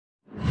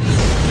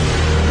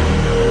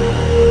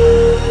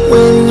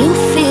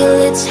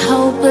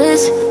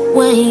rise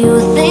when you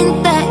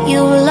think that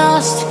you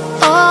lost.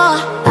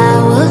 Oh, I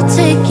will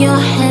take your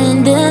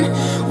hand and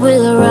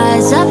we'll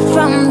rise up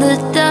from the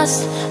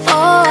dust.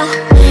 Oh,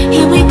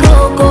 here we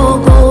go,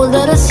 go, go,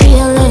 let us heal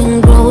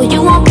and grow.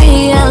 You won't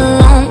be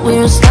alone,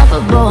 we're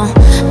unstoppable.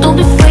 Don't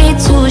be afraid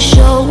to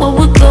show what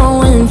we're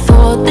going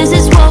for. This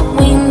is what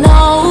we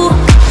know.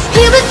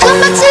 Here we come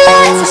back to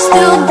life, we're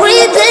still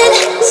breathing.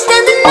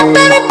 Standing up,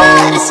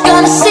 everybody's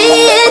gonna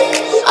see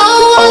it.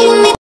 Oh, all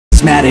you need.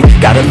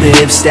 Gotta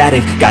live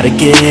static, gotta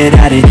get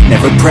at it.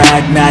 Never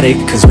pragmatic,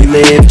 cause we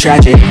live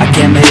tragic. I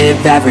can't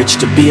live average,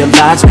 to be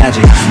alive's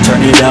magic.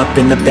 Turn it up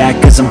in the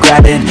back cause I'm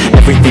grabbing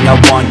everything I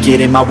want, get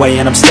in my way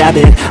and I'm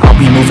stabbing. I'll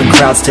be moving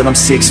crowds till I'm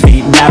 6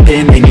 feet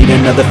napping. They need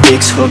another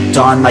fix, hooked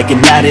on like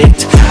an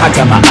addict. I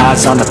got my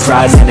eyes on the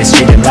prize and it's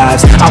changing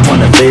lives. I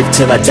wanna live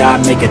till I die,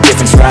 make a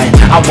difference, right?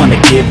 I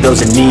wanna give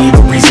those in need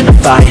a reason to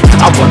fight.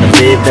 I wanna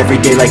live every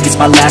day like it's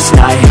my last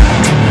night.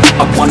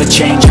 I wanna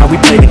change how we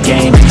play the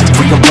game,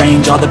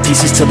 rearrange all the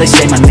pieces till they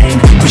say my name.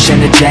 Push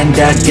an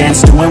agenda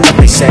against doing what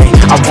they say.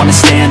 I wanna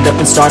stand up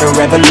and start a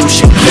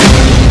revolution.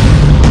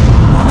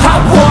 I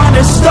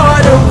wanna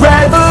start a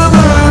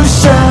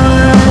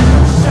revolution.